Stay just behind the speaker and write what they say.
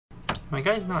My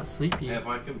guy's not sleepy. Yeah, if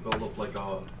I can build up like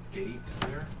a gate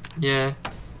there. Yeah.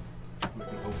 We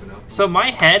can open up. So my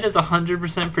head is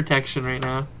 100% protection right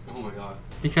now. Oh my god.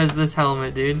 Because of this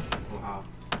helmet, dude. Wow.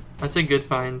 That's a good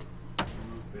find.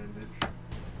 Remove bandage.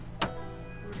 Or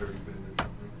dirty bandage.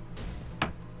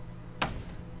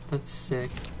 That's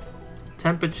sick.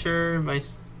 Temperature,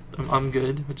 I'm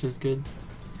good, which is good.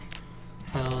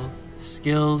 Health,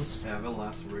 skills. Yeah, I have a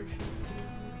laceration.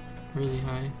 Really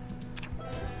high.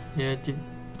 Yeah, dude.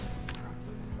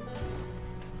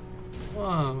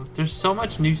 Whoa, there's so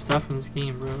much new stuff in this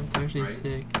game, bro. It's actually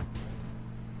sick.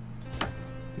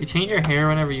 You change your hair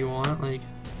whenever you want, like...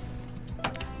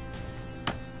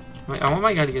 I want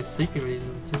my guy to get sleepy, but he's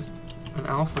just an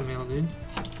alpha male, dude.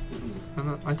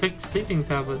 I took sleeping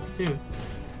tablets, too.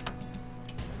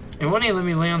 It won't even let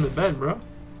me lay on the bed, bro.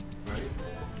 Right?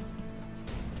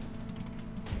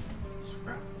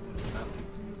 Scrap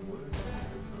wood.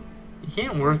 You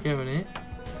can't work out, eh?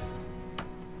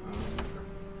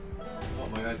 Oh,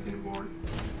 my guy's getting bored.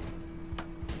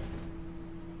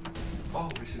 Oh,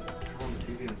 we should turn on the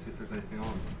TV and see if there's anything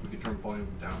on. We can turn volume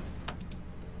down.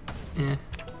 Yeah.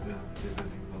 Yeah, see if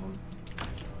anything's on.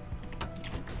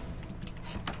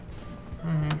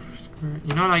 Alright, screw it.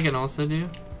 You know what I can also do?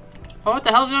 Oh, what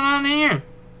the hell's going on in here?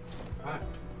 Hi.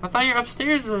 I thought you were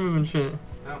upstairs removing shit.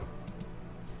 No.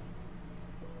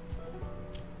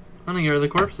 I'm gonna get rid of the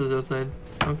corpses outside.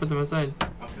 I'm gonna put them outside.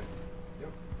 Okay.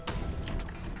 Yep.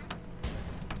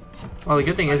 Well, the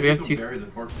good thing is we have to two. bury the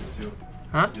corpses too.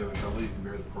 Huh? If you have a shovel, you can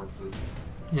bury the corpses.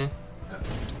 Yeah. Yeah. You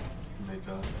can make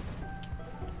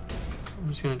I'm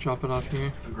just gonna drop it off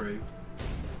here. a grave.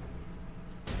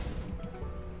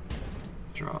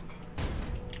 Drop.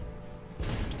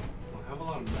 We'll have a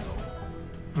lot of metal.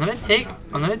 I'm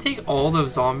gonna take all the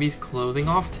zombies' clothing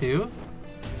off too,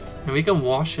 and we can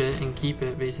wash it and keep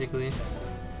it basically.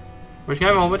 We're just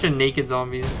gonna have a whole bunch of naked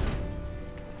zombies.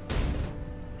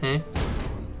 Hey,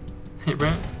 hey,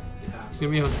 Brent. Yeah. There's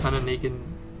gonna be a ton of naked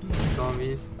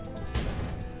zombies.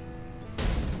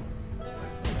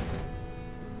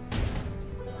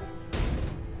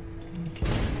 Okay. I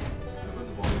put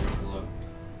the volume up below.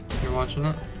 You're watching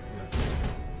it? Yeah.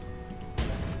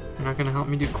 You're not gonna help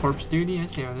me do corpse duty? I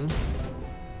see how it is.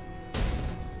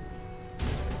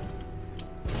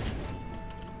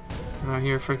 I'm out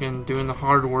here freaking doing the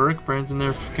hard work. Brent's in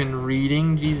there freaking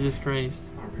reading. Jesus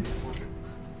Christ. Oh, reading, watching.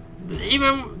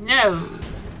 Even, yeah,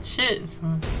 shit.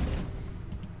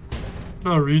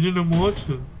 Not reading, I'm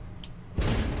watching.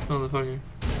 Motherfucker.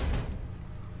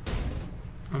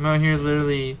 I'm out here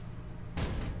literally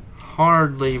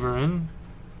hard laboring.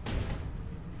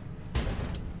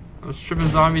 I'm stripping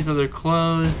zombies of their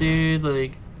clothes, dude.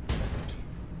 Like,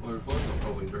 Well, your clothes are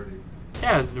probably dirty.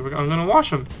 yeah, I'm gonna wash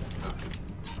them. Okay.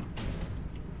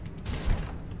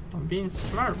 I'm being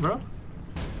smart, bro. Live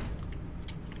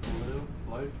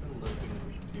life and living.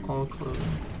 All clothing.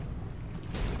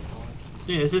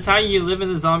 Dude, this is how you live in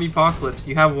the zombie apocalypse.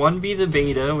 You have one be the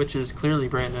beta, which is clearly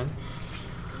Brandon.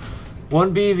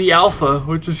 One be the alpha,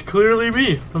 which is clearly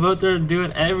me. I'm out there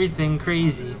doing everything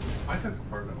crazy. I took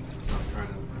part of it. Stop trying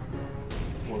to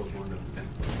close windows. I'm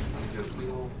just a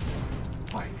single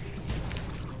mic.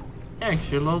 Yeah, because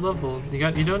you're low level.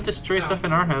 You don't destroy stuff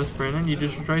in our house, Brandon. You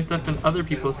destroy stuff in other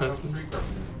people's houses.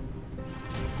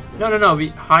 No. Be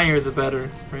higher the better,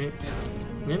 right? Yeah.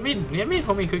 We had made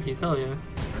homemade cookies. Hell yeah.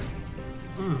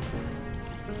 Hmm.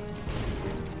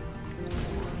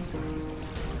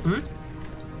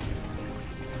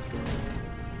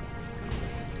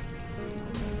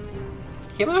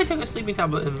 Can't believe I took a sleeping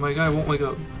tablet and my guy won't wake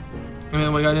up. I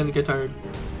mean, my guy didn't get tired.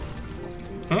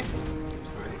 Okay?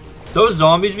 Those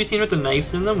zombies we seen with the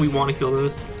knives in them, we want to kill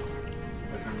those.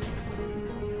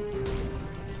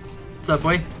 What's up,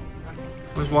 boy?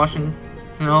 I was washing,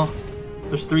 you know,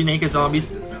 there's 3 naked zombies.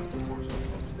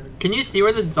 Can you see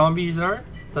where the zombies are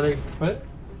that I put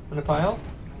in a pile?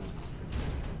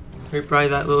 Right by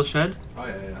that little shed. Oh,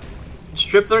 yeah.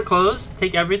 Strip their clothes,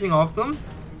 take everything off them,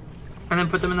 and then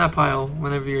put them in that pile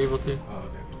whenever you're able to. Oh,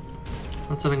 okay.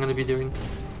 That's what I'm gonna be doing.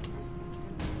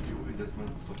 You just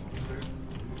went stuff upstairs?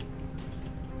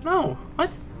 No,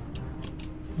 what?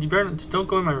 You better just don't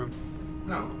go in my room.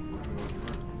 No.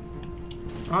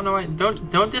 Oh no,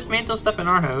 don't dismantle stuff in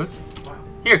our house. Wow.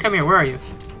 Here, come here. Where are you?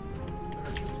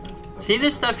 See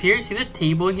this stuff here? See this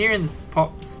table here? And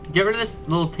get rid of this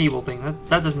little table thing.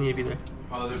 That doesn't need to be there.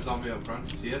 Oh, there's a zombie up front.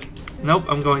 See it? Nope,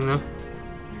 I'm going though.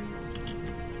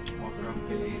 Just walk around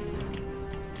the gate.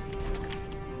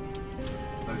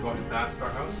 Are you walking past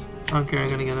our house? I don't care. I'm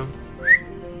gonna get him.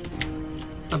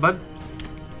 What's up, bud?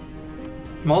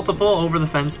 Multiple over the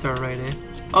fence to our right, eh?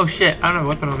 Oh shit! I don't have a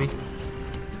weapon on me.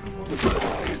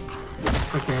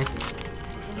 It's okay.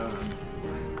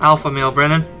 Alpha male,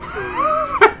 Brennan.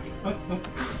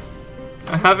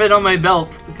 I have it on my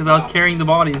belt because I was carrying the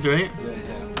bodies, right?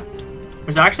 Yeah.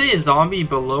 There's actually a zombie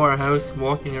below our house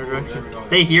walking our direction.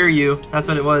 They hear you. That's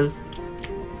what it was.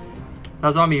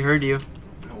 That zombie heard you.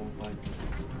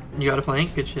 You got a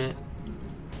plank? Good shit.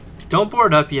 Don't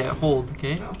board up yet. Hold,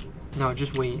 okay? No,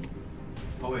 just wait.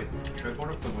 Oh wait, should I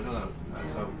board up the window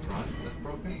that's out front that's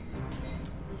broken?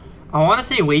 I want to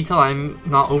say wait till I'm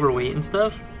not overweight and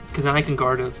stuff, because then I can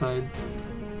guard outside.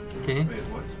 Okay? Wait,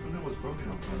 what window was broken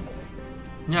out front?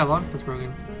 Yeah, a lot of stuff's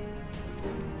broken.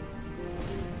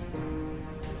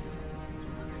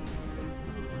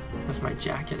 That's my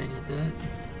jacket, I need that.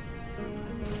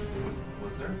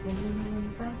 Was there a broken window in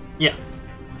the front? Yeah.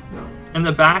 No. In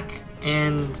the back,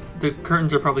 and the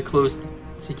curtains are probably closed,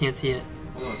 so you can't see it.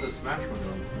 Oh no, it says smash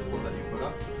window, the one that you put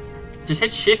up. Just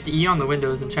hit Shift E on the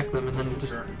windows and check them, and then just...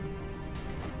 Sure.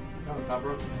 No, it's not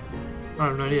broken. I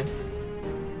have no idea.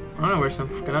 I don't know where some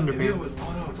fucking Maybe it underpants. was,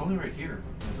 oh no, it's only right here,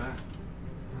 in the back.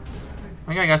 I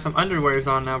think I got some underwears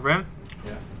on now, Bram.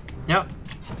 Yeah. Yep.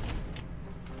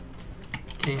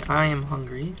 Okay, I am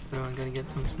hungry, so I gotta get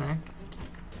some snacks.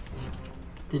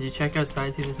 Did you check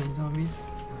outside, see if there's any zombies?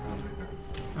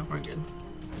 No, we're good.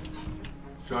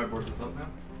 Should I board this up now?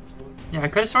 Yeah, I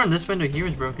could have sworn this window here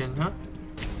was broken, huh?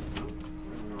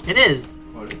 It is!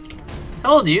 Oh, it is? I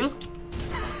told you!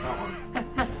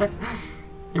 That one.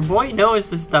 Your boy knows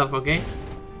this stuff, okay?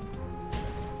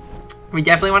 We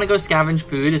definitely want to go scavenge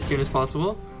food as soon as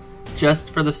possible. Just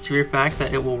for the sheer fact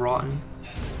that it will rotten.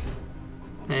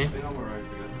 Okay? They know where I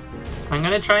guess. I'm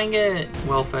gonna try and get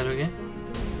well fed, okay?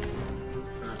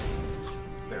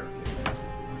 There, okay.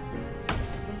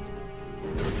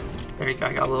 There you go,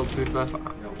 I got a little food buff. Got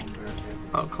one there, okay.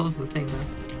 Oh, close the thing then.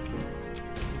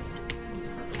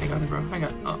 I got it, bro. I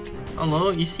got. Oh,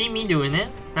 hello. You see me doing it?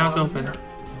 Now it's open. There.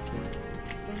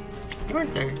 You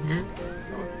weren't there. You're.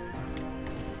 So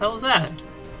Hell was that?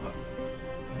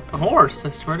 what? A horse.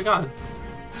 I swear to God.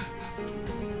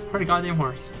 Swear to goddamn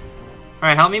horse. All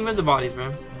right, help me move the bodies,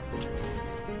 man.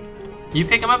 You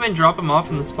pick them up and drop them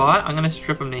off in the spot. I'm gonna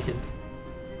strip them naked.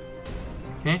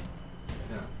 Okay.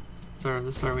 Yeah.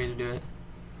 This is our way to do it.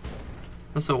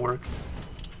 This will work.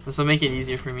 This will make it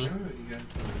easier for me. Maybe you get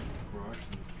into the garage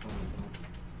and kill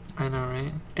them. I know,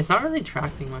 right? It's not really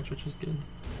tracking much, which is good.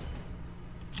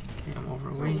 Okay, I'm Is there a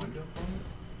overweight. window for it?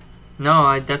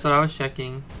 No, that's what I was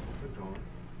checking. Open door.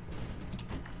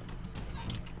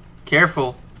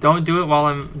 Careful. Don't do it while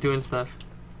I'm doing stuff.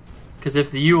 Because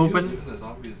if you open... Even the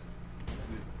zombies.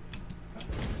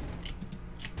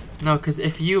 No, because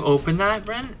if you open that,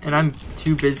 Bren, and I'm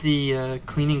too busy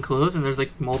cleaning clothes and there's like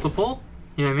multiple,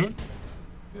 you know what I mean?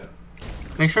 Yeah.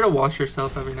 Make sure to wash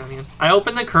yourself every now and again. I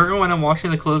open the curtain when I'm washing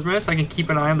the clothes, Bren, so I can keep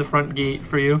an eye on the front gate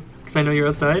for you. Because I know you're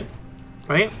outside.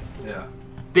 Right? Yeah.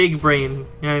 Big brain, you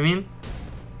know what I mean?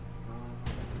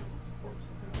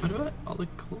 What about all the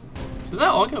clothes? Does that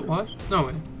all get washed? No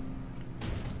way.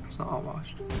 It's not all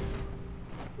washed.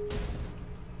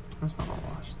 That's not all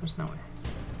washed. There's no way.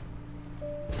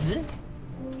 Is it?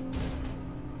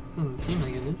 Doesn't seem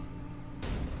like it is.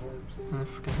 I'm gonna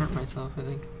freaking hurt myself, I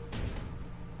think.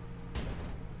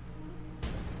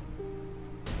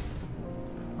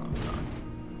 Oh god.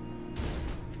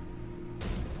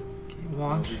 Okay,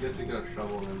 wash. We get to get a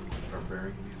shovel and start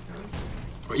burying these guys.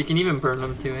 Or you can even burn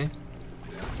them too, eh?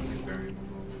 Yeah, we can bury them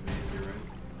maybe,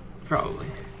 right? Probably.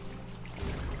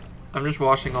 I'm just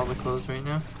washing all the clothes right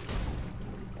now.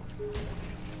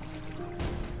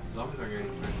 Zombies are getting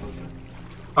very closer.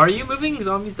 Are you moving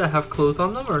zombies that have clothes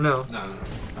on them or no? No.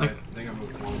 I Like- think I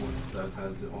moved one with that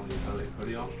has only a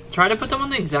hoodie on. Try to put them on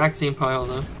the exact same pile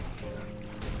though.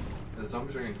 The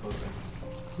zombies are getting closer.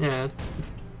 Yeah,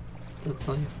 that's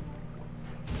life.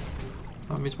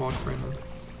 Zombies walk right now.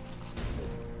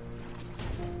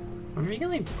 I wonder if you can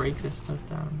like break this stuff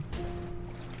down.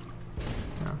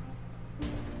 No.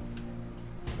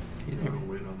 Okay, there we We'll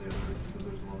wait on the others because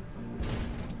there's a lot of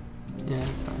zombies. Yeah,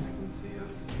 it's They fine. can see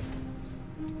us.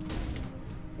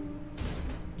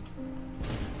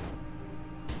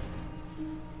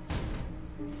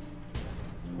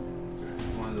 Okay,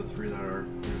 it's one of the three that are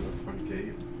near the front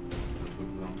gate. That's what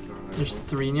the zombies are. There's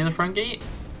 3 near the front gate?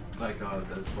 Like,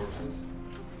 dead corpses.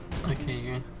 Okay,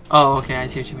 you're... Oh, okay, I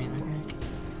see what you mean. Okay.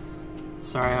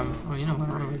 Sorry, I'm... Oh, you know what?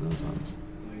 I remember those ones.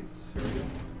 Like, cereal.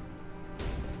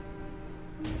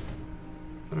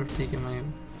 Could have taken my...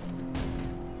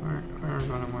 Where's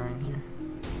what I'm wearing here?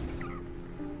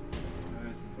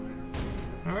 Guys,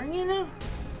 Am I wearing it now?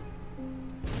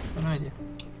 I have no idea.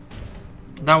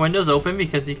 That window's open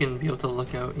because you can be able to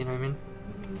look out, you know what I mean?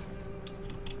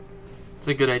 It's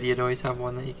a good idea to always have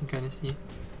one that you can kind of see.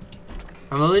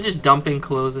 I'm literally just dumping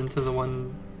clothes into the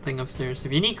one thing upstairs.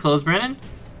 If you need clothes, Brandon,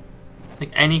 like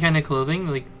any kind of clothing,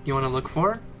 like you want to look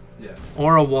for, Yeah.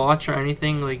 or a watch or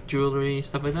anything like jewelry,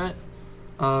 stuff like that.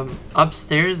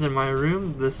 Upstairs in my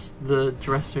room, the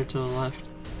dresser to the left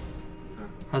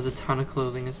has a ton of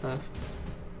clothing and stuff.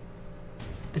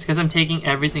 It's because I'm taking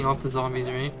everything off the zombies,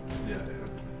 right? Yeah,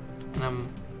 yeah. And I'm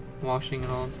washing it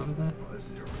all and stuff like that. Oh, this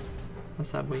is your room.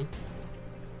 What's that, boy?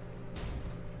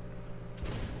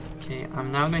 Okay,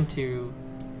 I'm now going to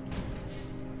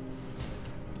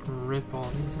rip all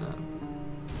these up.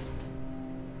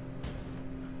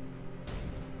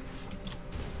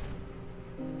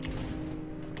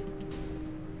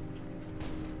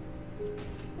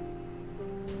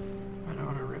 I don't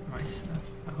want to rip my stuff,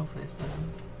 but hopefully this doesn't.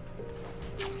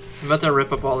 I'm about to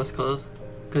rip up all this clothes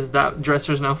because that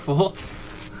dresser's now full.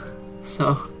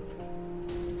 So,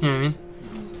 you know what I mean?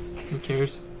 Who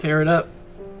cares? Tear it up.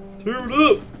 Tear it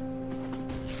up!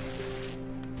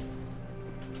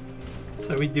 That's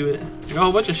how we do it. I got a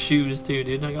whole bunch of shoes too,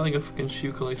 dude. I got like a fucking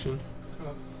shoe collection.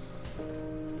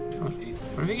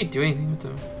 What if you could do anything with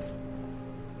them?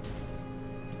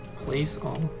 Place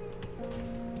all.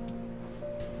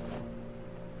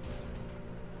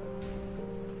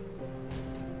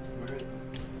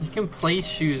 You can place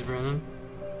shoes, Brandon.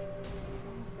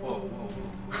 Whoa, whoa,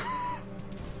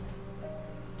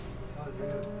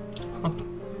 whoa. Oh.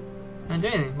 I didn't do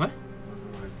anything. What?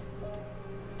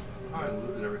 I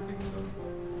looted everything in the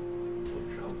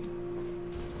bookshelf.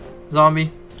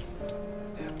 Zombie.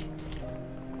 Yeah.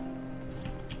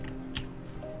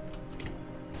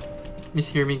 You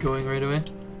just hear me going right away.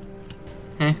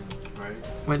 Hey. Right?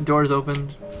 When doors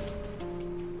opened.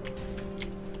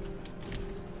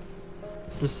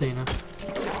 Just so you know.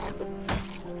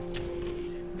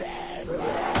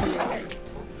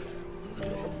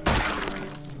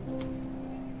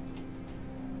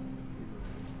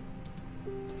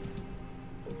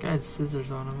 Guy had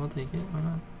scissors on him, I'll take it, why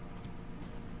not?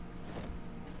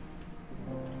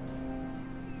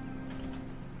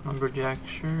 Lumberjack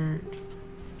shirt.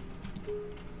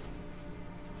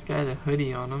 This guy had a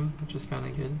hoodie on him, which is kinda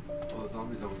good. Well, the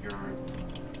zombies over here aren't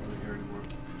over here anymore.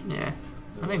 Yeah.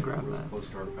 I didn't grab that. Close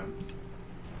to our fence.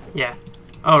 Yeah.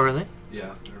 Oh, really?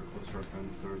 Yeah, they were close to our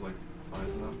fence. There was like 5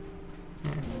 of them.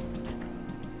 Yeah.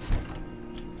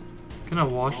 Gonna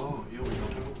wash. Oh, yeah, we don't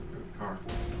have a car.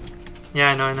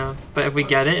 Yeah, I know. But if we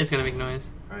get it, it's gonna make noise.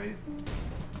 Right?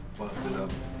 Busted up.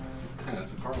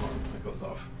 That's a car alarm that goes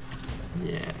off.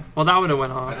 Yeah. Well, that would have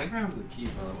went I off. think I have the key,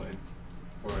 by the way.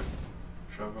 For it.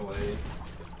 Chevrolet.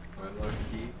 My lucky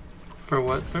key. For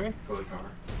what, sorry? For the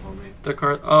car. On me. The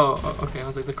car. Oh, okay. I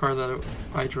was like, the car that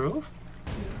I drove?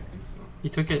 Yeah, I think so. You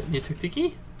took it? You took the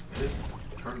key? It is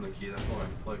turn the key, that's why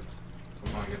I clicked.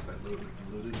 Somehow I guess I looted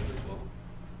it as well.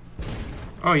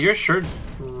 Oh, your shirt's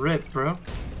ripped, bro.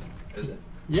 Is it?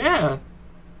 Yeah.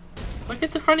 Look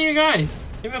at the front of your guy.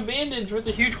 You have a bandage with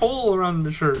a huge hole around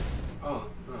the shirt. Oh,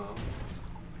 no. It's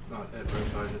not it,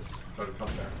 but I just got a cut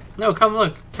there. No, come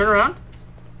look. Turn around.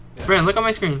 Yeah. Brandon, look on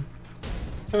my screen.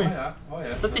 Come Oh here. yeah, oh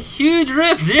yeah. That's a huge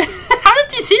rip, dude. How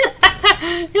did you see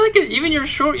that? You're like even your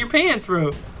pants,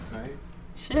 bro. Right?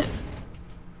 Shit.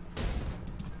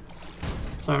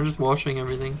 Sorry, I'm just washing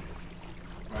everything.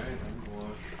 Right, I can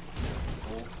wash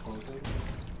old clothing.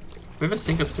 We have a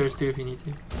sink upstairs too if you need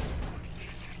to.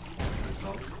 Wash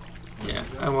myself. Yeah,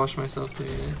 I wash myself too,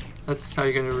 yeah. That's how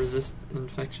you're gonna resist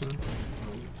infection.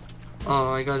 Mm-hmm. Oh,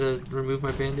 I gotta remove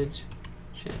my bandage.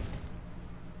 Shit.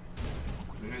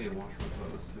 I think I need to wash my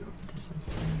clothes too.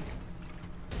 Disinfect.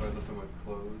 So I look at my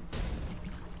clothes.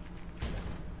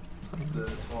 The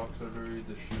socks are dirty,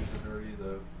 the shoes are dirty,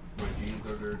 my jeans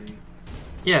are dirty.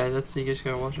 Yeah, that's you just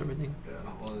gotta wash everything.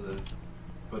 Yeah, all of the.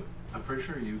 But I'm pretty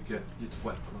sure it's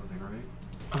wet clothing, right?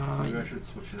 Maybe I should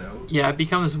switch it out. Yeah, it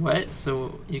becomes wet,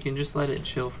 so you can just let it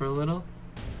chill for a little.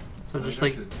 So I just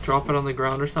think I like should drop it on the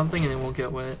ground or something, and it won't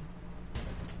get wet.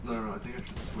 No, I think I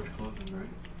should switch clothing, right?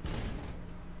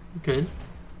 You could.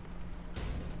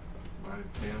 My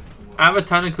pants and I have a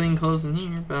ton of clean clothes in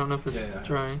here, but I don't know if it's yeah,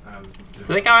 dry. I have some too. Do you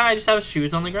think I just have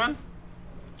shoes on the ground?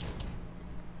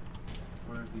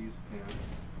 Where are these pants?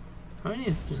 How many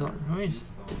These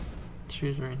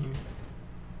shoes are in here?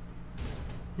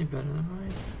 They better than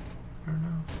mine? I don't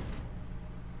know.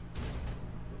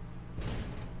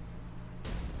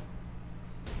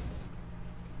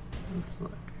 Let's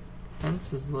look. The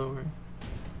fence is lower.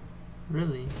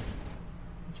 Really?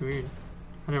 That's weird.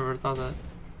 I never thought that.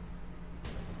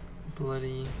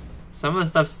 Bloody. Some of the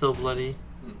stuff's still bloody.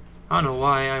 I don't know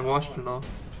why. I washed it all. To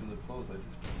the clothes I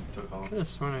just took off. I could have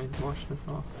sworn I washed this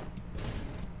off.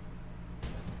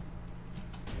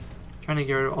 trying to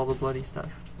get rid of all the bloody stuff.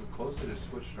 The clothes I just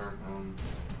switched aren't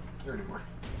here anymore.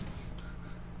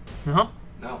 No?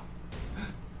 No.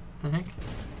 The heck?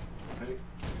 Right.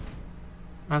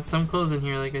 I have some clothes in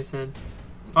here, like I said.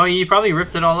 Oh, you probably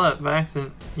ripped it all up by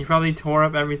accident. You probably tore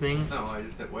up everything. No, I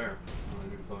just hit wear on the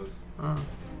new clothes. Oh.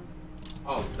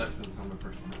 Oh, that's because I'm a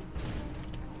person now.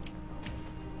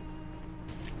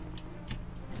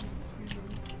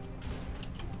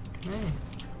 Okay.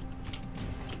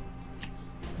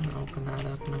 I'm gonna open that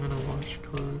up and I'm gonna wash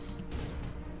clothes.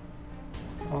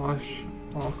 Wash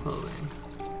all clothing.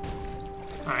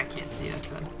 Oh, I can't see that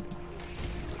side.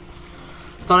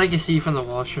 Thought I could see from the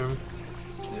washroom.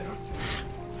 Yeah.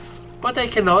 But I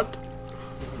cannot.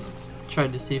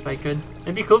 Tried to see if I could.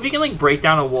 It'd be cool if you can like break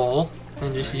down a wall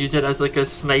and just use it as like a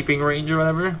sniping range or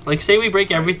whatever. Like say we break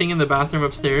everything in the bathroom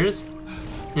upstairs. You know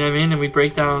what I mean? And we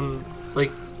break down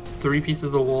like 3 pieces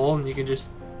of the wall and you can just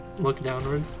look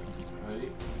downwards.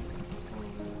 Right.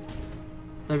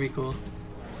 That'd be cool.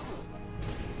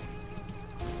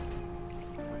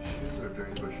 My shoes are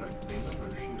dirty, but should I clean them or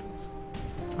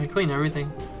shoes? I clean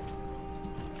everything.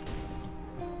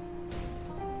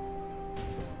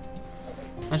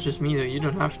 That's just me though, you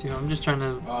don't have to. I'm just trying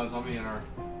to... Oh, zombie in our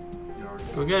yard.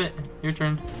 Go get it. Your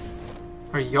turn.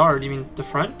 Our yard? You mean the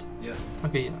front? Yeah.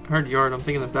 Okay, yeah. I heard yard. I'm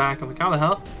thinking the back. I'm like, how the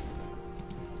hell?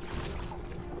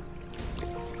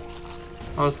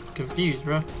 I was confused,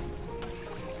 bro.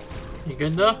 You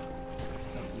good though?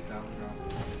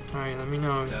 Alright, let me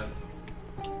know. Yeah.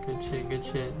 Good shit, good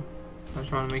shit. I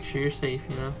just want to make sure you're safe,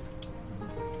 you know?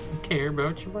 I care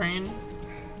about your brain.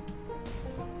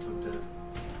 I'm dead.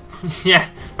 Yeah,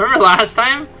 remember last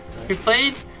time we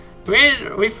played?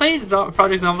 We played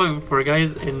Project Zomboid before,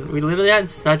 guys, and we literally had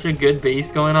such a good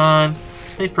base going on.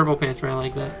 Nice purple pants, man, I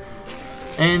like that.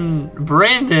 And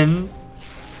Brandon,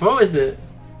 what was it?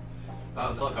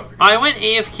 Helicopter. I went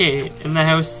AFK in the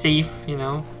house, safe, you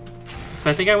know. Cause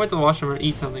I think I went to the washroom or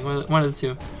eat something, one of the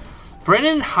two.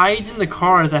 Brandon hides in the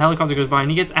car as the helicopter goes by,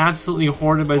 and he gets absolutely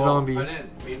hoarded by zombies. I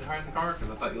didn't mean to hide in the car because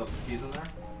I thought you left the keys in there.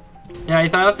 Yeah, I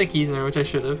thought I left the keys in there, which I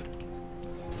should have.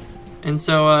 And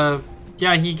so,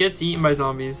 yeah, he gets eaten by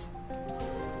zombies.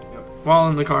 Yep. While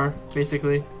in the car,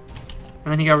 basically.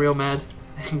 And then he got real mad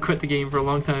and quit the game for a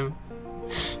long time.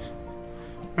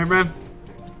 Right, Bram?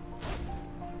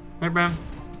 Right, Bram?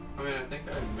 I mean, I think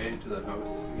I made it to the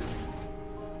house again.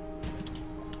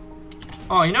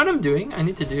 Oh, you know what I'm doing? I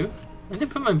need to do? I need to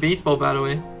put my baseball bat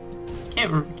away.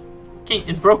 Can't,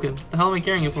 it's broken. The hell am I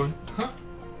carrying it for?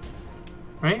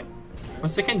 Right?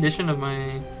 What's the condition of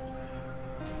my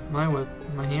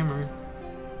hammer?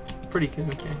 Pretty good,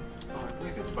 okay. Oh, I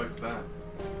think it's spiked back.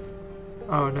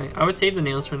 Oh, nice. I would save the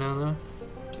nails for now, though.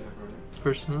 Yeah, right.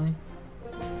 Personally.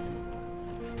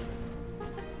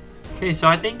 Okay, so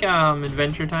I think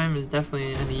adventure time is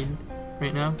definitely a need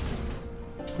right now.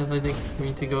 Definitely think we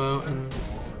need to go out and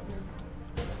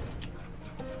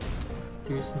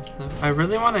do some stuff. I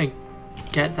really want to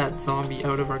get that zombie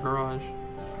out of our garage.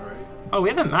 Alright. Oh, we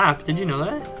have a map. Did you know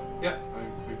that? Yeah, I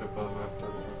picked up a map for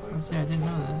the place. Oh, yeah, I didn't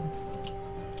know that.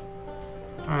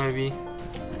 Alright, B.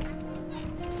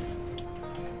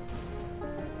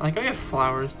 I like how we have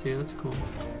flowers too. That's cool.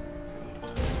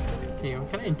 Okay, what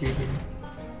can I do here?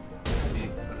 I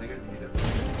think I need it.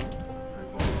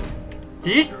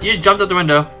 Did you just jumped out the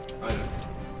window? I did.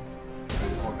 I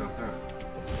just walked downstairs.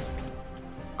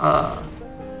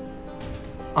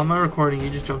 On my recording, you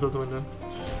just jumped out the window. I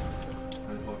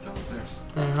just walked downstairs.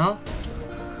 The hell?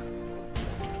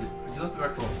 You left the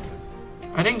back door.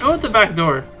 I didn't go out the back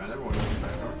door. I never went out the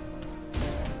back door.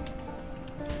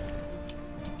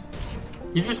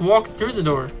 You just walked through the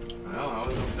door. I know, I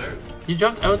was upstairs. You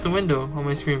jumped out the window on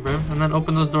my screen, bro, and then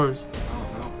opened those doors. I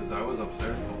don't know, because I was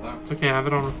upstairs the whole time. It's okay, I have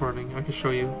it on recording. I can show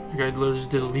you. The guy literally just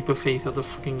did a leap of faith out the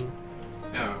fucking...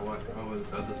 Yeah, what? I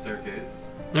was at the staircase.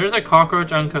 There's a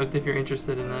cockroach uncooked if you're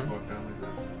interested in that. I walked down like this.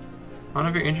 I don't know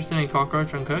if you're interested in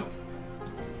cockroach uncooked.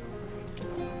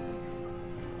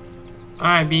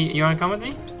 Alright, B, you wanna come with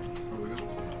me? Where we go?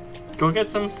 Go get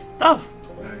some stuff.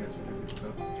 Yeah, I guess we can do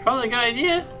stuff. It's probably a good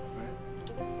idea. Right?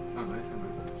 It's not nice,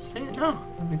 Shit, no,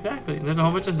 exactly. There's a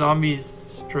whole bunch of zombies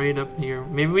straight up here.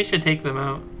 Maybe we should take them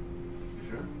out. You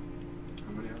sure?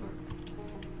 How many are there?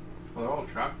 Well, they're all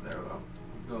trapped there, though.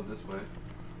 We can go this way.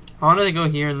 I wanted to go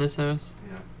here in this house.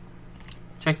 Yeah.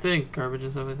 Check the garbage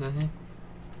and stuff like that, hey?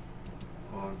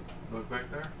 Hold on. Look back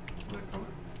there. Are they coming?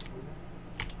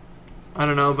 I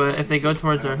don't know, but if they go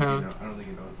towards our house... I don't think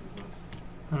he notices us.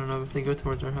 I don't know, if they go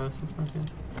towards our house, it's not good.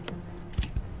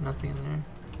 Nothing in there.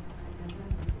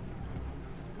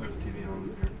 There's a TV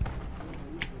on here.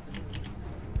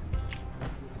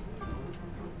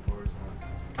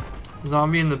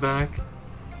 Zombie in the back.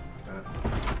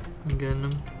 Okay. I'm getting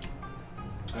him.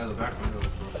 Yeah, the back window is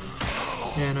broken.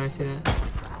 Yeah, no, I see that.